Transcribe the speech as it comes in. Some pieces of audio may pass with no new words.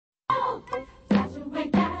all. Dash away,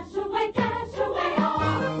 dash away, dash away all.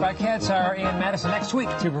 Rockettes are in Madison next week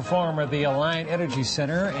to perform at the Alliant Energy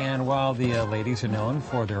Center, and while the ladies are known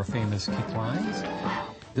for their famous kick lines,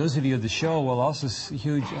 those of you at the show will also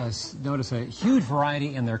notice a huge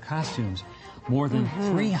variety in their costumes. More than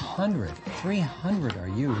 300 are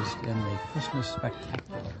used in the Christmas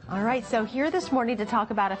Spectacular. All right, so here this morning to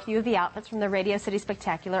talk about a few of the outfits from the Radio City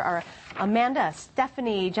Spectacular are Amanda,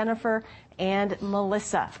 Stephanie, Jennifer, and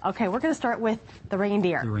Melissa. Okay, we're going to start with the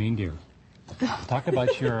reindeer. The reindeer. Talk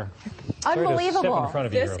about your... Unbelievable.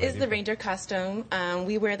 This is the reindeer costume.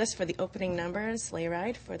 We wear this for the opening number, Sleigh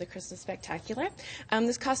Ride, for the Christmas Spectacular.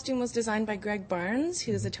 This costume was designed by Greg Barnes,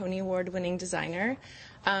 who's a Tony Award-winning designer.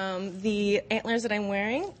 The antlers that I'm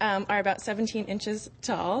wearing are about 17 inches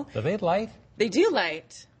tall. Do they light? They do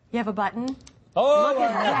light. You have a button? Oh! Look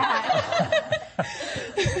at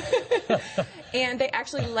that. And they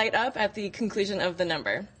actually light up at the conclusion of the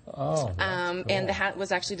number. Oh, cool. And the hat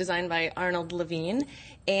was actually designed by Arnold Levine.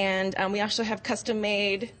 And we also have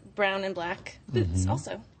custom-made brown and black boots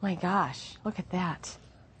also. My gosh, look at that.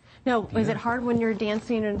 No, is it hard when you're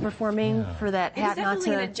dancing and performing for that hat not to... It's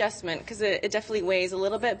definitely an adjustment, because it definitely weighs a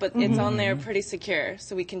little bit, but it's on there pretty secure,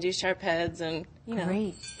 so we can do sharp heads and, you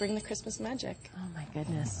know, bring the Christmas magic. Oh, my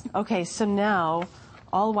goodness. Okay, so now,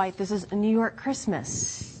 all white, this is New York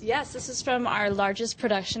Christmas. Yes, this is from our largest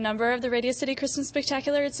production number of the Radio City Christmas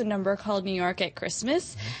Spectacular. It's a number called New York at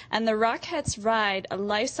Christmas, and the Rockettes ride a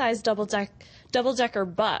life-size double-decker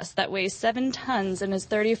bus that weighs 7 tons and is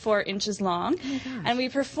 34 inches long. Oh, and we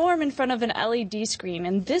perform in front of an LED screen,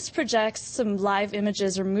 and this projects some live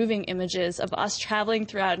images or moving images of us traveling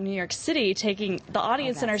throughout New York City, taking the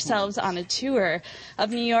audience and ourselves on a tour of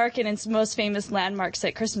New York and its most famous landmarks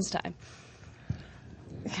at Christmas time.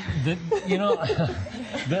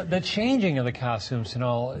 The changing of the costumes and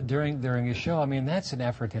all during a show, I mean, that's an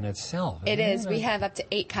effort in itself. It is. We have up to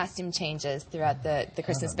 8 costume changes throughout the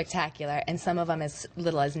Christmas Spectacular, and some of them as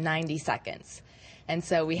little as 90 seconds. And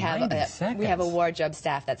so we have a wardrobe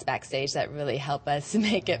staff that's backstage that really help us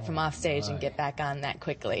make it from off stage and get back on that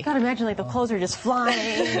quickly. Gotta imagine like the clothes are just flying.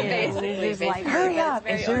 Basically, like, hurry up.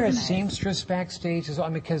 Is there a seamstress backstage as well? I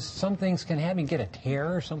mean, because some things can happen. You get a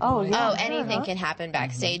tear or something. Anything can happen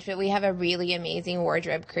backstage, but we have a really amazing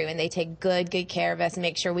wardrobe crew, and they take good care of us and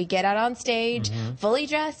make sure we get out on stage fully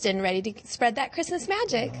dressed and ready to spread that Christmas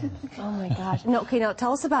magic. Oh my gosh. No, okay, now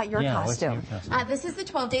tell us about your costume. This is the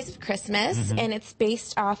 12 Days of Christmas, and it's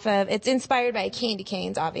based off of, it's inspired by candy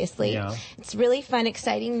canes, obviously. Yeah. It's a really fun,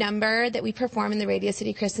 exciting number that we perform in the Radio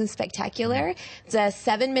City Christmas Spectacular. It's a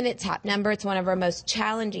 7-minute top number. It's one of our most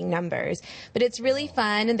challenging numbers, but it's really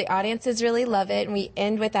fun, and the audiences really love it, and we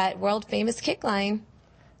end with that world-famous kick line.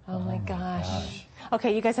 Oh my gosh.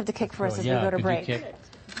 Okay, you guys have to kick for us as we go to break. We have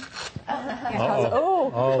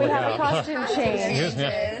a costume change. Excuse me.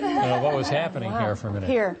 What was happening here for a minute?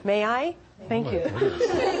 Here, may I? Thank you.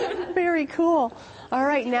 Very cool. All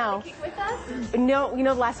right, now. No, you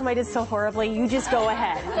know, last time I did so horribly. You just go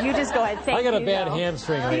ahead. You just go ahead. Thank you. I got a bad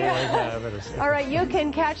hamstring. All right, you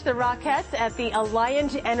can catch the Rockettes at the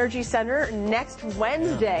Alliant Energy Center next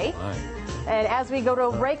Wednesday. And as we go to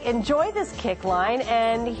a break, enjoy this kick line.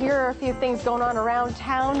 And here are a few things going on around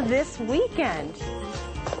town this weekend.